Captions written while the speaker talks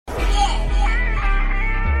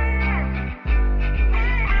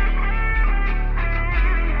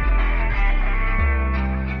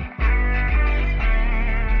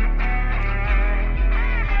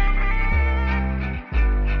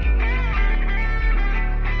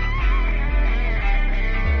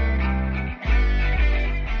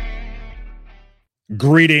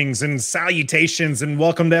Greetings and salutations, and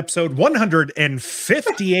welcome to episode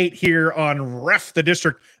 158 here on Ref the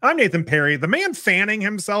District. I'm Nathan Perry. The man fanning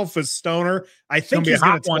himself is Stoner. I think he's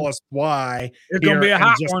going to tell us why. It's going to be a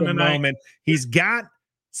hot one tonight. Moment. He's got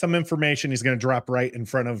some information he's going to drop right in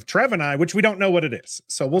front of Trev and I, which we don't know what it is.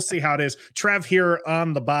 So we'll see how it is. Trev here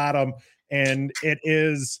on the bottom, and it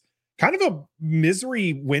is kind of a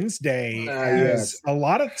misery Wednesday as a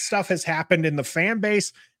lot of stuff has happened in the fan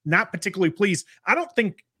base. Not particularly pleased. I don't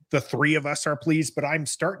think the three of us are pleased, but I'm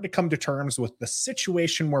starting to come to terms with the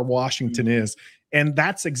situation where Washington is. And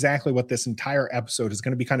that's exactly what this entire episode is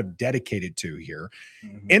going to be kind of dedicated to here.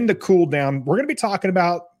 In the cool down, we're going to be talking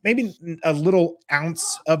about maybe a little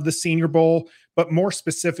ounce of the Senior Bowl, but more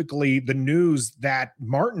specifically, the news that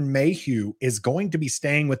Martin Mayhew is going to be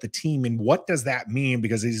staying with the team. And what does that mean?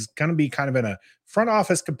 Because he's going to be kind of in a front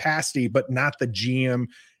office capacity, but not the GM.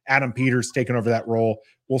 Adam Peters taking over that role.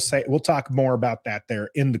 We'll talk more about that there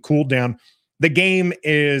in the cool down. The game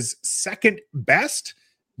is second best.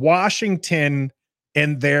 Washington,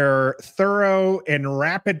 in their thorough and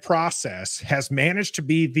rapid process, has managed to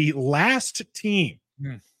be the last team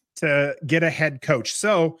to get a head coach.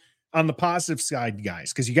 So on the positive side,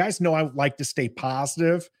 guys, because you guys know I like to stay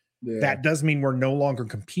positive. That does mean we're no longer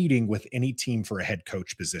competing with any team for a head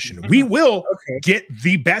coach position. We will get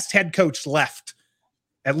the best head coach left.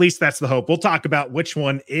 At least that's the hope. We'll talk about which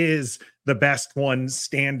one is the best one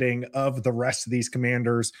standing of the rest of these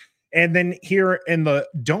Commanders. And then here in the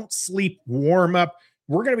Don't Sleep warm up,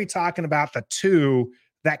 we're going to be talking about the two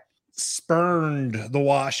that spurned the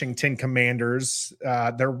Washington Commanders.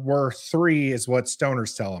 There were three is what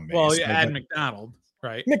Stoner's telling me. Well, add McDonald,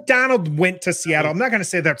 right? McDonald went to Seattle. I'm not going to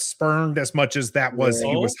say that's spurned as much as that was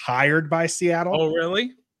he was hired by Seattle. Oh,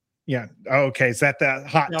 really? Yeah. Okay. Is that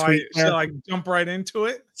hot tweet? Shall I jump right into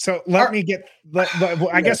it? So let me get,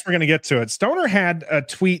 I guess we're going to get to it. Stoner had a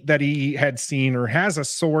tweet that he had seen or has a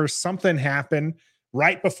source. Something happened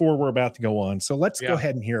right before we're about to go on. So let's go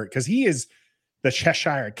ahead and hear it because he is the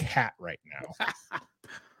Cheshire Cat right now.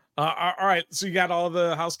 All right. So you got all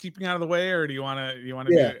the housekeeping out of the way, or do you want to do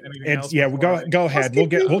anything else? Yeah, go ahead. We'll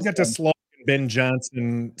get to Slowik and Ben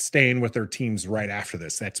Johnson staying with their teams right after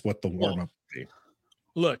this. That's what the warm up will be.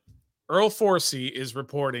 Look, Earl Forsey is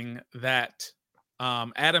reporting that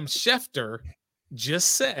Adam Schefter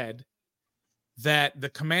just said that the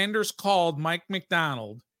Commanders called Mike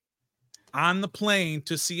McDonald on the plane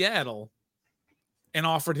to Seattle and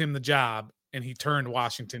offered him the job, and he turned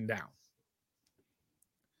Washington down.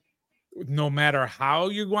 No matter how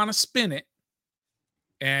you want to spin it,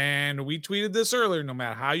 and we tweeted this earlier, no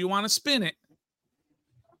matter how you want to spin it,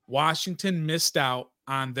 Washington missed out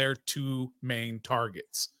on their two main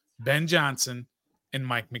targets, Ben Johnson and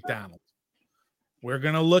Mike McDonald. We're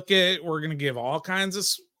going to give all kinds of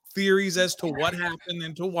theories as to what happened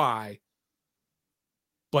and to why,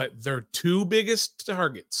 but their two biggest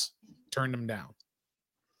targets turned them down.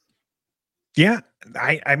 Yeah.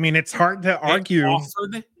 I mean, it's hard to argue. They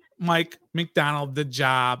offered Mike McDonald the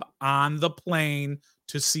job on the plane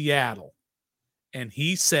to Seattle, and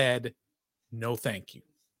he said, no, thank you.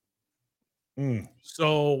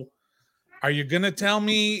 So are you going to tell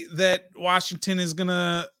me that Washington is going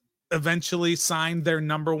to eventually sign their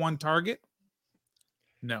number one target?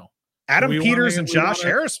 No. Adam Peters and Josh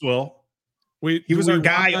Harris will. He was our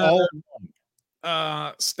guy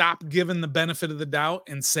all. Stop giving the benefit of the doubt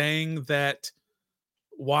and saying that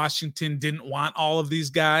Washington didn't want all of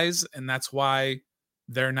these guys, and that's why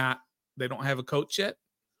they don't have a coach yet?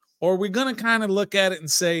 Or are we going to kind of look at it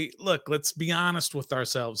and say, look, let's be honest with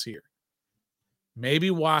ourselves here.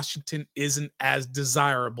 Maybe Washington isn't as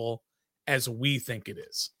desirable as we think it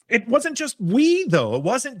is. It wasn't just we, though. It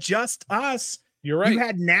wasn't just us. You're right. You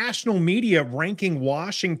had national media ranking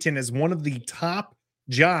Washington as one of the top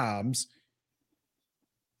jobs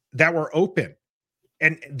that were open.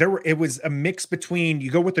 And it was a mix between you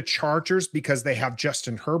go with the Chargers because they have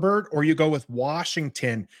Justin Herbert, or you go with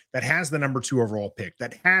Washington that has the number 2 overall pick,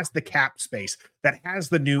 that has the cap space, that has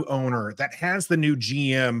the new owner, that has the new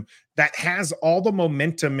GM, that has all the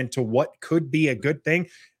momentum into what could be a good thing.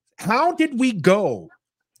 How did we go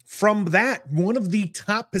from that one of the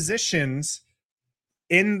top positions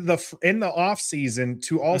in the offseason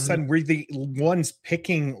to all of a sudden we're the ones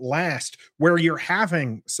picking last, where you're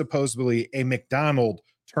having supposedly a McDonald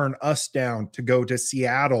turn us down to go to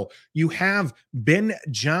Seattle? You have Ben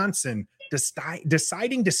Johnson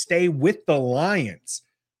deciding to stay with the Lions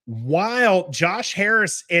while Josh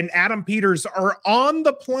Harris and Adam Peters are on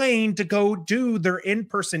the plane to go do their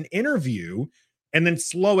in-person interview. And then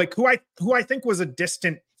Slowik, who I think was a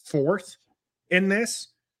distant fourth in this,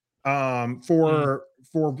 for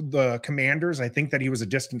for the Commanders. I think that he was a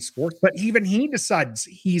distant fourth, but even he decides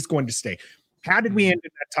he's going to stay. How did we end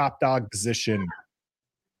in that top dog position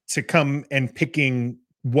to come and picking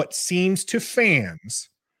what seems to fans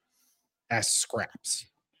as scraps?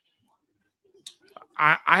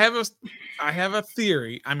 I have a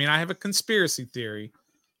theory. I mean, I have a conspiracy theory,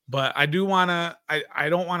 but I don't want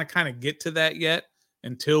to kind of get to that yet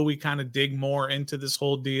until we kind of dig more into this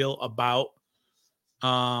whole deal about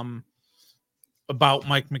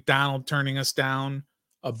Mike Macdonald turning us down,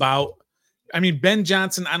 Ben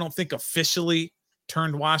Johnson, I don't think officially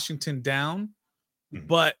turned Washington down,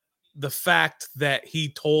 but the fact that he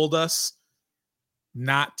told us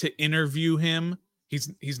not to interview him,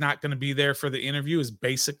 he's not going to be there for the interview, is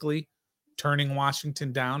basically turning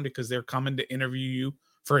Washington down because they're coming to interview you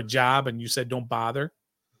for a job and you said don't bother.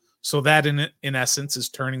 So that in essence is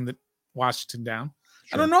turning the Washington down.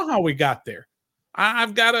 Sure. I don't know how we got there.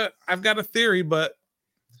 I've got a theory, but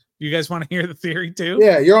you guys want to hear the theory too?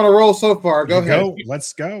 Yeah, you're on a roll so far. Go ahead.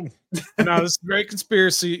 Let's go. No, this is very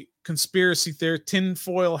conspiracy theory,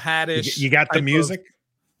 tinfoil hattish. You got the music?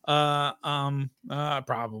 Probably.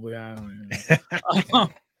 I don't know.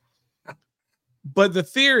 But the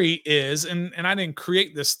theory is, and I didn't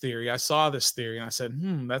create this theory. I saw this theory and I said,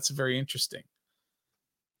 that's very interesting.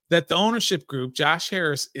 That the ownership group, Josh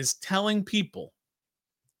Harris, is telling people,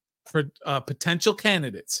 for potential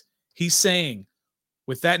candidates, he's saying,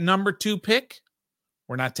 with that number 2 pick,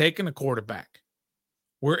 we're not taking a quarterback.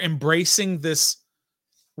 We're embracing this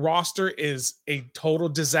roster is a total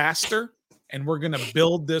disaster, and we're going to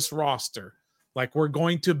build this roster. Like, we're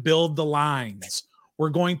going to build the lines. We're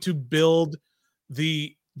going to build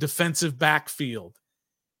the defensive backfield.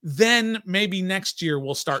 Then maybe next year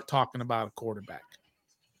we'll start talking about a quarterback.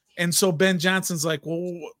 And so Ben Johnson's like,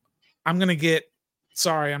 well, I'm going to get,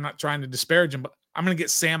 sorry, I'm not trying to disparage him, but I'm going to get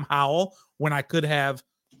Sam Howell when I could have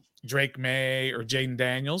Drake May or Jaden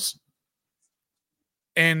Daniels.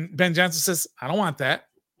 And Ben Johnson says, I don't want that.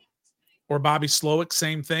 Or Bobby Slowik,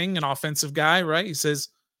 same thing, an offensive guy, right? He says,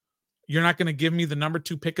 you're not going to give me the number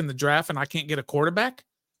 2 pick in the draft and I can't get a quarterback?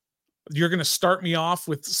 You're going to start me off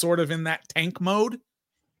with sort of in that tank mode,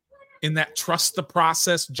 in that trust the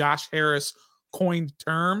process Josh Harris coined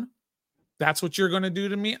term. That's what you're going to do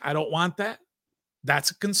to me? I don't want that.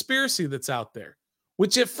 That's a conspiracy that's out there,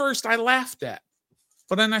 which at first I laughed at.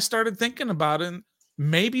 But then I started thinking about it, and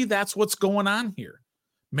maybe that's what's going on here.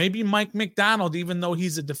 Maybe Mike Macdonald, even though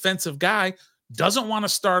he's a defensive guy, doesn't want to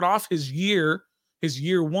start off his year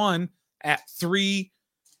 1 at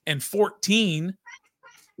 3-14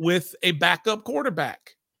 with a backup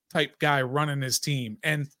quarterback type guy running his team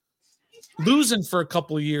and losing for a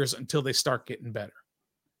couple of years until they start getting better.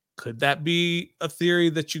 Could that be a theory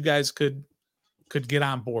that you guys could get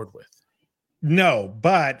on board with? No,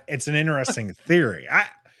 but it's an interesting theory.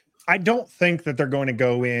 I don't think that they're going to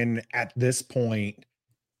go in at this point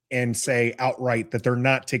and say outright that they're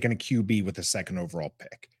not taking a QB with the 2nd overall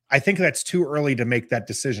pick. I think that's too early to make that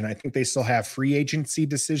decision. I think they still have free agency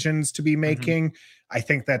decisions to be making. I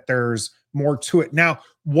think that there's more to it. Now,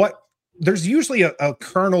 there's usually a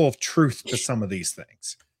kernel of truth to some of these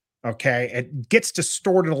things. Okay. It gets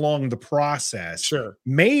distorted along the process. Sure.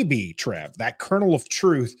 Maybe, Trev, that kernel of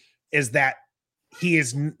truth is that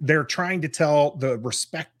they're trying to tell the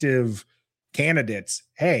respective candidates,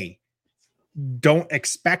 hey, don't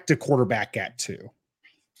expect a quarterback at 2.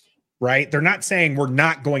 Right? They're not saying we're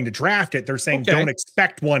not going to draft it. They're saying don't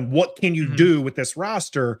expect one. What can you do with this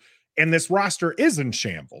roster? And this roster is in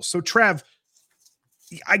shambles. So, Trev,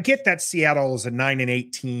 I get that Seattle is a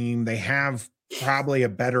 9-8 team. They have probably a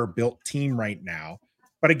better built team right now.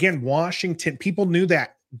 But again, Washington, people knew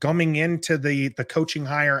that coming into the coaching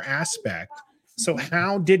hire aspect. So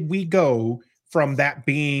how did we go from that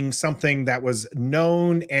being something that was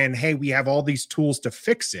known and, hey, we have all these tools to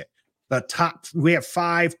fix it? We have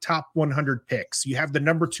 5 top 100 picks. You have the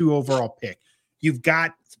number 2 overall pick. You've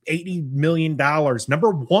got $80 million,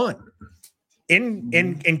 number 1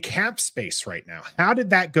 in cap space right now. How did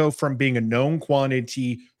that go from being a known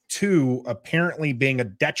quantity to apparently being a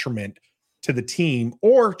detriment to the team?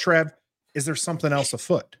 Or, Trev, is there something else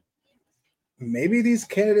afoot? Maybe these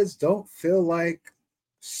candidates don't feel like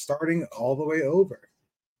starting all the way over.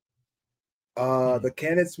 The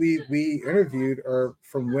candidates we interviewed are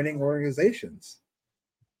from winning organizations.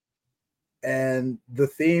 And the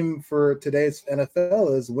theme for today's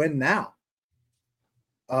NFL is win now.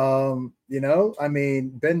 Ben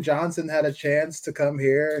Johnson had a chance to come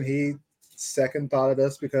here and he second thoughted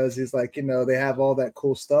us because he's like, they have all that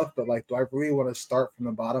cool stuff, but like, do I really want to start from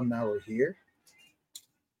the bottom now we're here?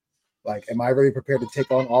 Like, am I really prepared to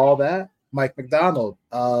take on all that? Mike Macdonald,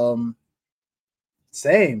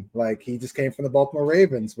 Same. Like he just came from the Baltimore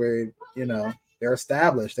Ravens, where they're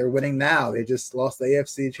established, they're winning now. They just lost the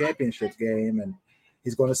AFC Championship game, and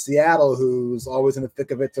he's going to Seattle, who's always in the thick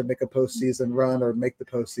of it to make a postseason run or make the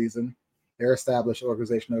postseason. They're established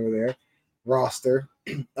organization over there. Roster.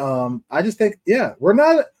 I just think,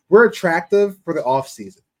 we're attractive for the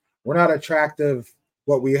offseason. We're not attractive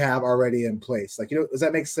what we have already in place. Like, does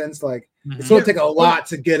that make sense? Like, it's going to take a lot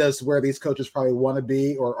to get us where these coaches probably want to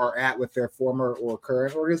be or are at with their former or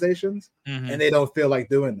current organizations, and they don't feel like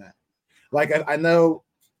doing that. Like, I know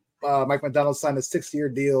Mike McDonald signed a 6-year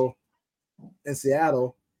deal in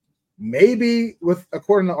Seattle. Maybe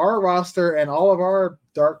according to our roster and all of our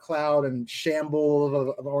dark cloud and shamble of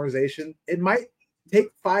an organization, it might take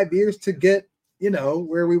 5 years to get,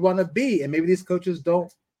 where we want to be. And maybe these coaches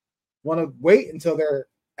don't want to wait until they're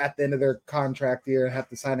at the end of their contract year and have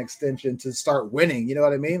to sign an extension to start winning. You know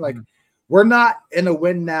what I mean? Like, we're not in a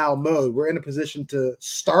win now mode. We're in a position to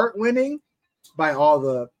start winning by all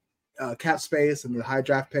the cap space and the high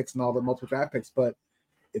draft picks and all the multiple draft picks. But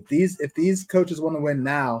if these coaches want to win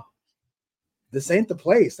now, this ain't the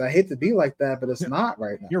place. I hate to be like that, but it's not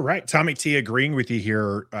right now. You're right. Tommy T agreeing with you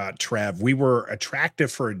here, Trev. We were attractive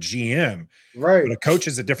for a GM. Right. But a coach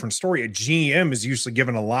is a different story. A GM is usually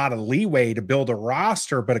given a lot of leeway to build a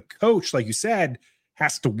roster, but a coach, like you said,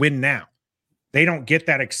 has to win now. They don't get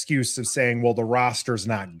that excuse of saying, well, the roster's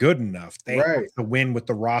not good enough. They have to win with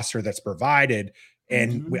the roster that's provided.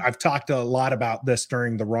 And I've talked a lot about this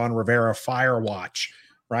during the Ron Rivera Fire Watch,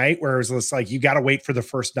 right? Whereas it's like, you got to wait for the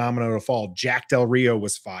first domino to fall. Jack Del Rio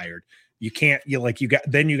was fired. You got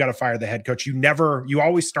to fire the head coach. You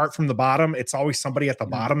always start from the bottom. It's always somebody at the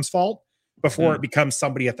bottom's fault before it becomes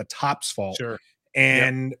somebody at the top's fault. Sure.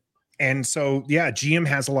 And so, GM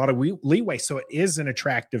has a lot of leeway. So it is an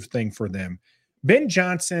attractive thing for them. Ben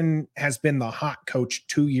Johnson has been the hot coach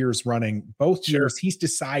 2 years running. Both years he's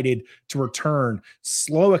decided to return.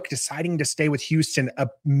 Slowik deciding to stay with Houston.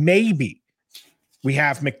 Maybe. We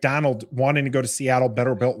have McDonald wanting to go to Seattle,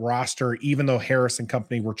 better built roster, even though Harris and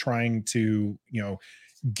company were trying to,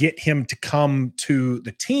 get him to come to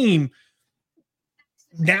the team.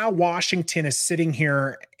 Now Washington is sitting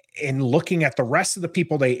here and looking at the rest of the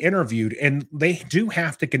people they interviewed, and they do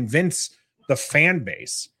have to convince the fan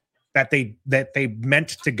base that they meant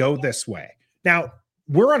to go this way. Now,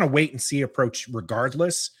 we're on a wait and see approach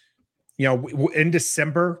regardless. In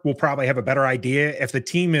December, we'll probably have a better idea. If the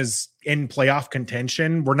team is in playoff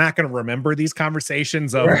contention, we're not going to remember these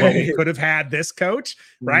conversations of, well, we could have had this coach,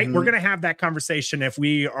 right? We're going to have that conversation if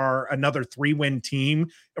we are another 3-win team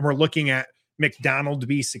and we're looking at McDonald to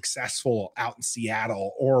be successful out in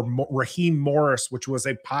Seattle, or Raheem Morris, which was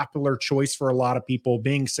a popular choice for a lot of people,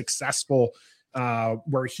 being successful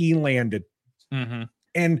where he landed.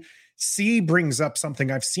 And C brings up something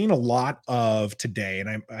I've seen a lot of today,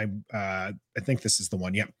 and I think this is the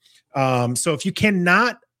one. So if you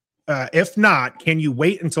cannot, if not, can you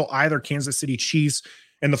wait until either Kansas City Chiefs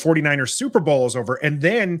and the 49ers Super Bowl is over and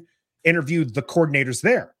then interview the coordinators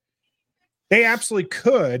there? They absolutely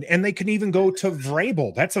could, and they can even go to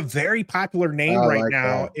Vrabel. That's a very popular name right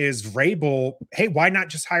now. Is Vrabel? Hey, why not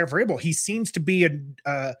just hire Vrabel? He seems to be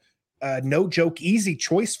a no joke easy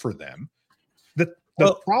choice for them.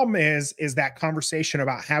 The problem is that conversation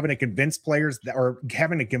about having to convince players or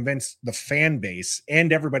having to convince the fan base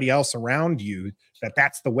and everybody else around you that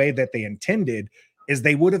that's the way that they intended, is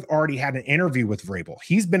they would have already had an interview with Vrabel.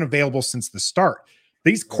 He's been available since the start.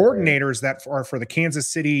 These coordinators that are for the Kansas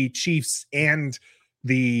City Chiefs and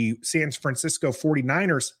the San Francisco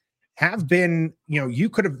 49ers have been, you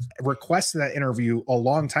could have requested that interview a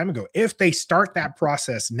long time ago. If they start that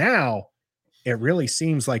process now, it really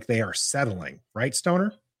seems like they are settling, right,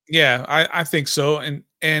 Stoner? Yeah, I think so.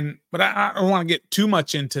 But I don't want to get too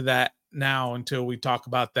much into that now until we talk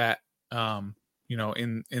about that,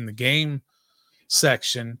 in the game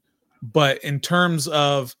section. But in terms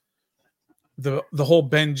of the whole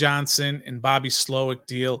Ben Johnson and Bobby Slowik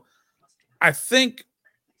deal, I think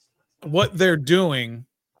what they're doing,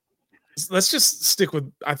 let's just stick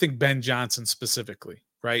with, I think, Ben Johnson specifically,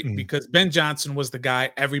 right? Because Ben Johnson was the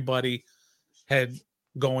guy everybody had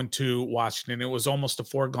going to Washington. It was almost a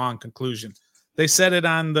foregone conclusion. They said it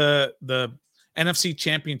on the NFC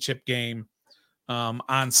Championship game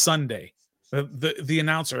on Sunday. The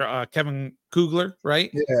announcer, Kevin Kugler,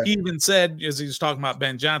 right? Yeah. He even said, as he was talking about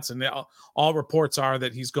Ben Johnson, all reports are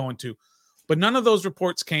that he's going to. But none of those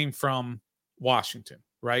reports came from Washington,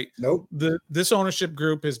 right? Nope. This ownership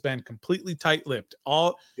group has been completely tight-lipped.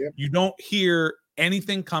 You don't hear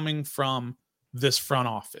anything coming from this front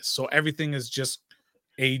office. So everything is just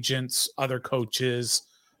agents, other coaches,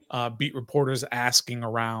 beat reporters asking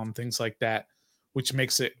around, things like that. which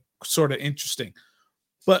makes it sort of interesting.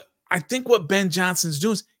 But I think what Ben Johnson's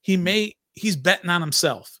doing is he's betting on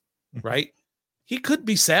himself, right? He could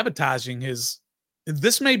be sabotaging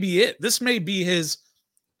this may be it. This may be his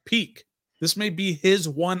peak. This may be his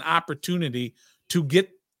one opportunity to get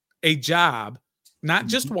a job, not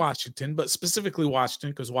just Washington, but specifically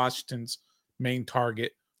Washington, because Washington's main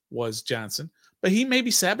target was Johnson. But he may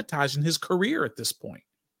be sabotaging his career at this point.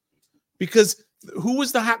 Because who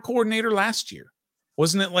was the hot coordinator last year?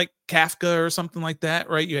 Wasn't it like Kafka or something like that,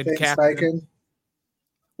 right? You had Kafka. Steichen?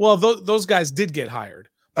 Well, those guys did get hired.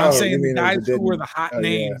 I'm saying the guys who were the hot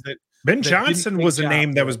names that Ben Johnson was a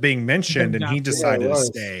name that was being mentioned, and he decided to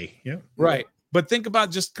stay. Yeah, right. But think about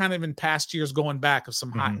just kind of in past years going back of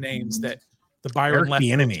some hot names that the Byron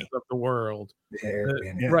Leftwich of the world,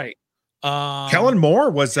 right? Kellen Moore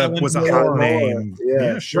was a hot name.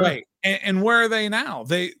 Yeah, sure. Right. And where are they now?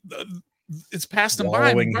 It's passed them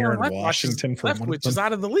by. Here in Washington, which is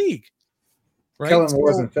out of the league. Right. Kellen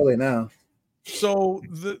Moore's in Philly now. So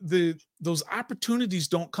those opportunities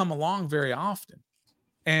don't come along very often,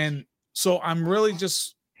 and so I'm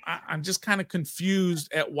just kind of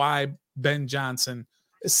confused at why Ben Johnson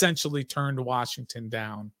essentially turned Washington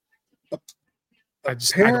down.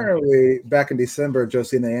 Apparently, back in December,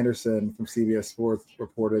 Josina Anderson from CBS Sports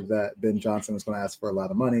reported that Ben Johnson was going to ask for a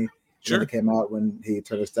lot of money. Sure. It came out when he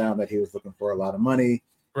turned us down that he was looking for a lot of money.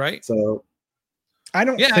 Right. So I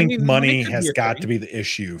don't think money has got to be the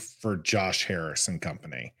issue for Josh Harris and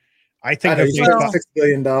company. I think if they $6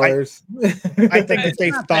 billion. I think if they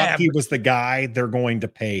thought he was the guy, they're going to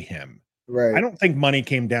pay him. Right. I don't think money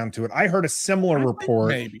came down to it. I heard a similar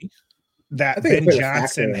report that Ben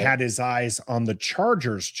Johnson had his eyes on the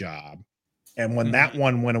Chargers job. And when that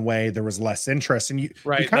one went away, there was less interest. And you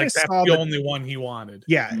kind of that's saw the only one he wanted.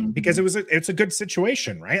 Yeah, because it's a good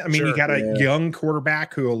situation, right? I mean, you got a young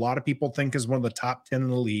quarterback who a lot of people think is one of the top 10 in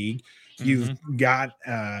the league. You've got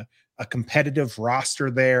a competitive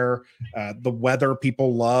roster there. The weather,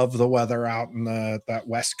 people love the weather out in that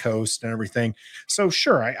West Coast and everything. So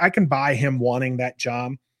sure, I can buy him wanting that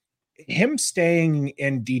job. Him staying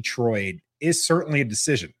in Detroit is certainly a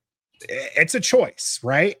decision. It's a choice,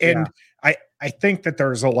 right? And I think that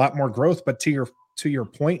there's a lot more growth, but to your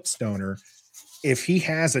point, Stoner, if he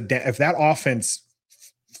has if that offense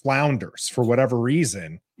flounders for whatever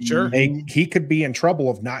reason, he could be in trouble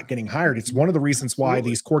of not getting hired. It's one of the reasons why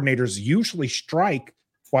these coordinators usually strike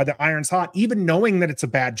while the iron's hot, even knowing that it's a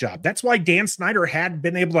bad job. That's why Dan Snyder had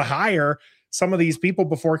been able to hire some of these people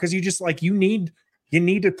before, because you need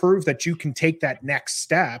to prove that you can take that next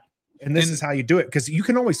step. And this is how you do it, because you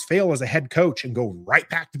can always fail as a head coach and go right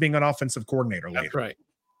back to being an offensive coordinator later. That's right.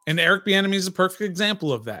 And Eric Bieniemy is a perfect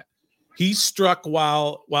example of that. He struck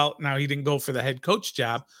while now he didn't go for the head coach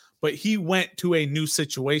job, but he went to a new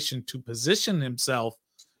situation to position himself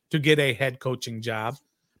to get a head coaching job,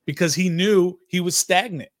 because he knew he was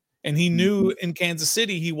stagnant, and he knew in Kansas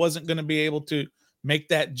City he wasn't going to be able to make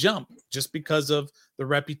that jump just because of the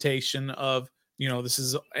reputation of, this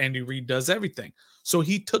is Andy Reid does everything. So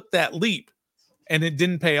he took that leap, and it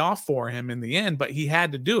didn't pay off for him in the end, but he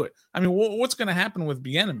had to do it. I mean, what's going to happen with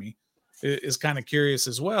Bieniemy is kind of curious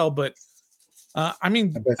as well. But I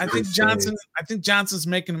think Johnson's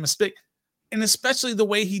making a mistake, and especially the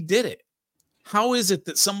way he did it. How is it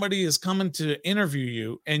that somebody is coming to interview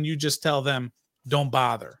you and you just tell them, don't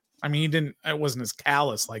bother? I mean, it wasn't as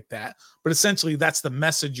callous like that, but essentially that's the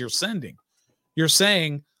message you're sending. You're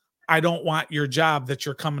saying, I don't want your job that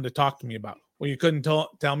you're coming to talk to me about. Well, you couldn't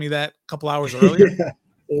tell me that a couple hours earlier,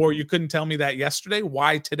 or you couldn't tell me that yesterday.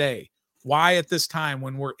 Why today? Why at this time,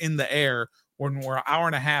 when we're in the air, when we're an hour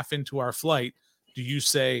and a half into our flight, do you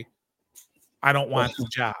say, I don't want the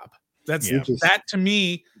job? That to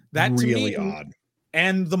me, really odd.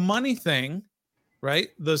 And the money thing, right?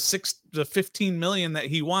 The 15 million that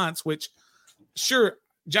he wants, which sure,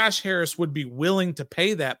 Josh Harris would be willing to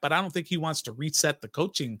pay that, but I don't think he wants to reset the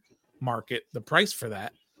coaching market, the price for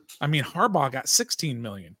that. I mean, Harbaugh got 16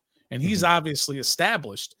 million, and he's obviously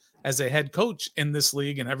established as a head coach in this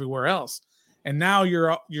league and everywhere else. And now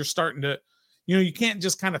you're starting to, you can't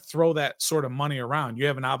just kind of throw that sort of money around. You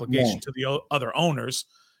have an obligation to the other owners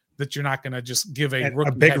that you're not going to just give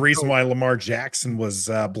a big reason why Lamar Jackson was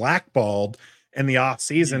blackballed in the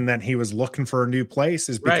offseason, that he was looking for a new place,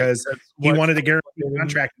 is because he wanted to guarantee a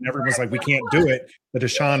contract, and everyone's like, we can't do it. The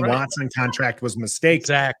Deshaun Watson contract was a mistake.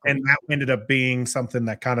 Exactly. And that ended up being something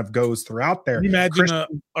that kind of goes throughout there. Imagine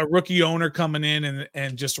a rookie owner coming in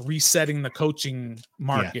and just resetting the coaching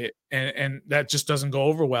market, and that just doesn't go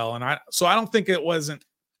over well. And I don't think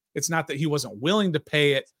it's not that he wasn't willing to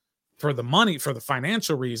pay it for the money, for the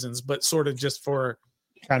financial reasons, but sort of just for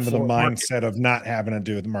kind of the For mindset of not having to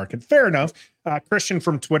do with the market. Fair enough. Christian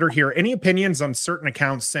from Twitter here. Any opinions on certain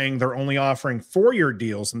accounts saying they're only offering 4-year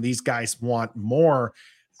deals and these guys want more?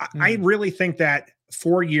 I really think that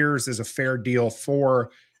 4 years is a fair deal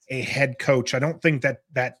for a head coach. I don't think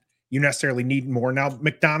that you necessarily need more. Now,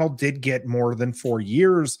 McDonald did get more than 4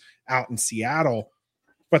 years out in Seattle,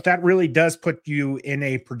 but that really does put you in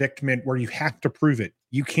a predicament where you have to prove it.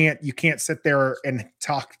 You can't sit there and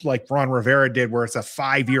talk like Ron Rivera did, where it's a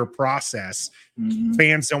 5-year process. Mhm.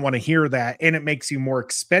 Fans don't want to hear that, and it makes you more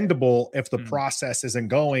expendable. If the process isn't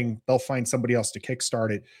going, they'll find somebody else to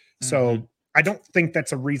kickstart it. So I don't think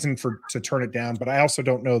that's a reason to turn it down, but I also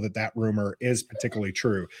don't know that rumor is particularly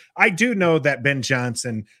true. I do know that Ben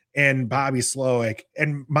Johnson and Bobby Slowik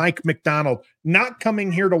and Mike McDonald not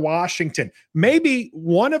coming here to Washington. Maybe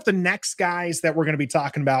one of the next guys that we're going to be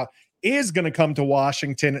talking about is going to come to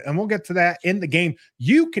Washington, and we'll get to that in the game.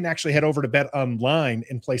 You can actually head over to Bet Online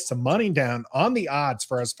and place some money down on the odds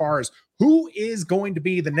for as far as who is going to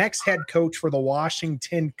be the next head coach for the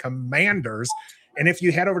Washington Commanders. And if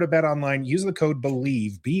you head over to Bet Online, use the code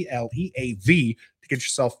BELIEVE, BLEAV, to get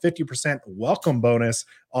yourself 50% welcome bonus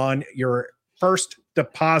on your first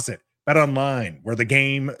deposit. Bet Online, where the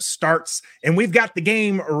game starts. And we've got the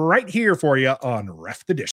game right here for you on Ref the Dish.